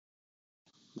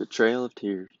The Trail of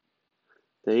Tears.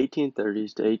 The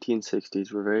 1830s to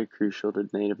 1860s were very crucial to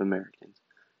Native Americans,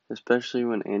 especially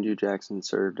when Andrew Jackson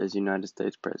served as United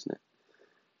States President.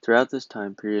 Throughout this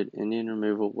time period, Indian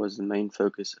removal was the main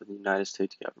focus of the United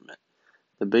States government.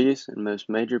 The biggest and most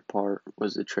major part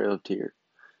was the Trail of Tears.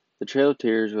 The Trail of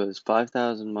Tears was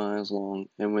 5,000 miles long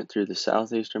and went through the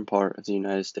southeastern part of the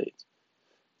United States.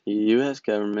 The U.S.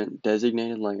 government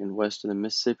designated land west of the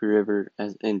Mississippi River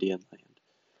as Indian land.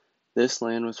 This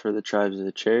land was for the tribes of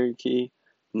the Cherokee,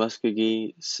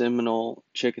 Muskogee, Seminole,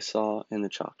 Chickasaw, and the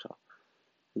Choctaw.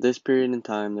 At this period in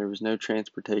time, there was no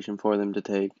transportation for them to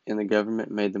take, and the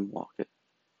government made them walk it.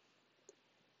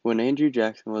 When Andrew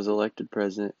Jackson was elected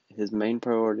president, his main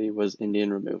priority was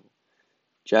Indian removal.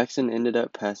 Jackson ended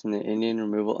up passing the Indian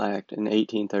Removal Act in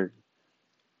 1830.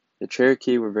 The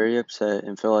Cherokee were very upset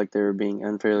and felt like they were being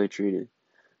unfairly treated.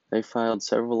 They filed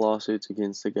several lawsuits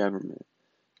against the government.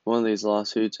 One of these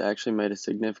lawsuits actually made a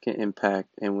significant impact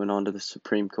and went on to the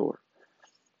Supreme Court.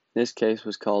 This case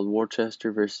was called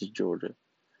Worcester versus Georgia.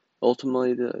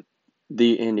 Ultimately,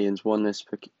 the Indians won this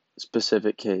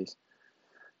specific case.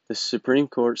 The Supreme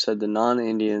Court said the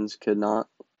non-Indians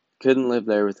couldn't live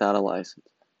there without a license,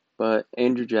 but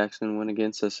Andrew Jackson went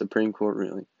against the Supreme Court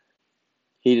ruling.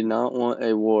 He did not want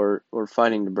a war or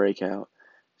fighting to break out,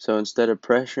 so instead of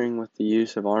pressuring with the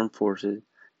use of armed forces,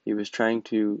 he was trying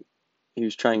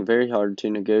very hard to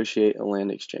negotiate a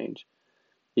land exchange.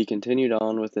 He continued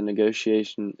on with the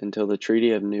negotiation until the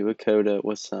Treaty of New Echota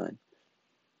was signed.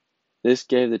 This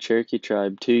gave the Cherokee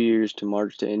tribe 2 years to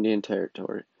march to Indian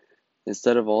Territory.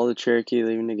 Instead of all the Cherokee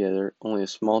leaving together, only a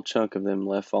small chunk of them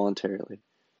left voluntarily.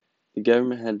 The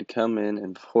government had to come in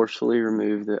and forcefully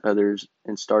remove the others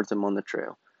and start them on the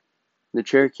trail. The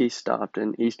Cherokee stopped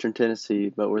in eastern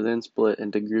Tennessee, but were then split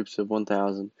into groups of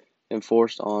 1,000 and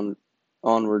forced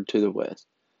onward to the west.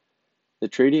 The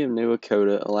Treaty of New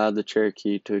Echota allowed the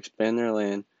Cherokee to expand their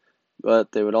land,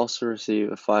 but they would also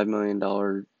receive a $5 million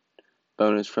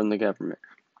bonus from the government.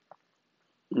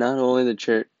 Not only the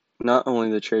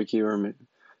Cherokee were removed,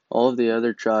 all of the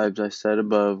other tribes I said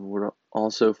above were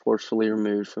also forcefully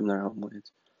removed from their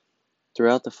homelands.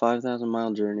 Throughout the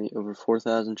 5,000-mile journey, over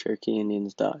 4,000 Cherokee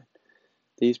Indians died.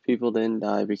 These people didn't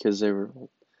die because they were old.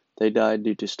 They died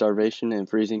due to starvation and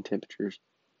freezing temperatures.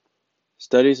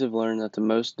 Studies have learned that the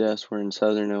most deaths were in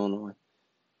southern Illinois.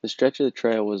 The stretch of the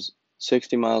trail was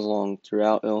 60 miles long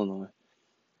throughout Illinois.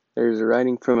 There is a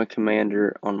writing from a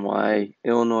commander on why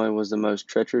Illinois was the most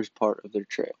treacherous part of their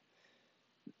trail.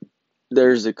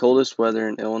 There is the coldest weather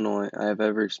in Illinois I have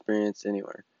ever experienced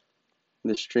anywhere.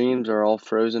 The streams are all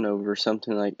frozen over,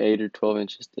 something like 8 or 12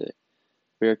 inches thick.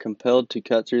 We are compelled to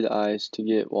cut through the ice to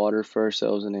get water for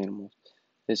ourselves and animals.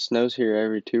 It snows here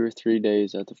every 2 or 3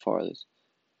 days at the farthest.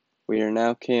 We are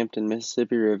now camped in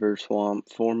Mississippi River swamp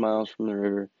 4 miles from the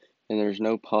river, and there is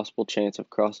no possible chance of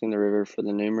crossing the river for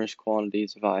the numerous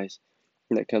quantities of ice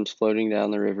that comes floating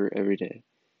down the river every day.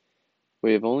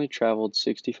 We have only traveled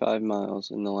 65 miles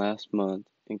in the last month,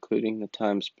 including the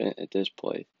time spent at this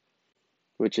place,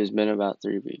 which has been about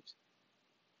 3 weeks.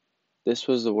 This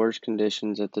was the worst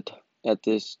conditions at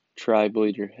this tribe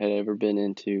leader had ever been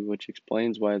into, which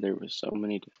explains why there were so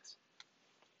many deaths.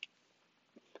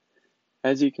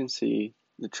 As you can see,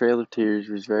 the Trail of Tears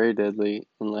was very deadly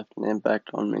and left an impact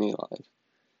on many lives.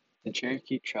 The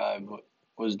Cherokee tribe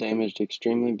was damaged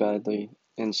extremely badly,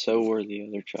 and so were the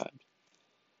other tribes.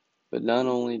 But not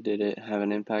only did it have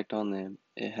an impact on them,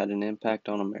 it had an impact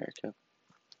on America.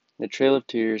 The Trail of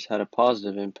Tears had a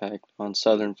positive impact on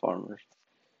Southern farmers.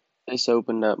 This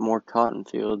opened up more cotton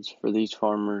fields for these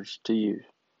farmers to use.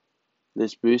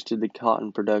 This boosted the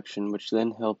cotton production, which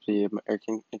then helped the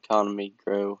American economy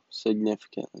grow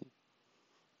significantly.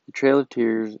 The Trail of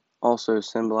Tears also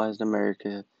symbolized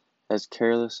America as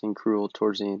careless and cruel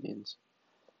towards the Indians.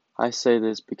 I say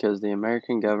this because the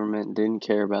American government didn't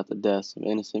care about the deaths of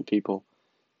innocent people.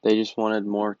 They just wanted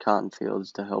more cotton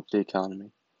fields to help the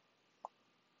economy.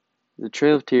 The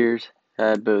Trail of Tears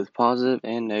had both positive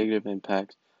and negative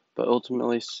impacts, but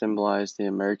ultimately symbolized the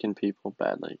American people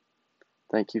badly.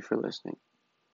 Thank you for listening.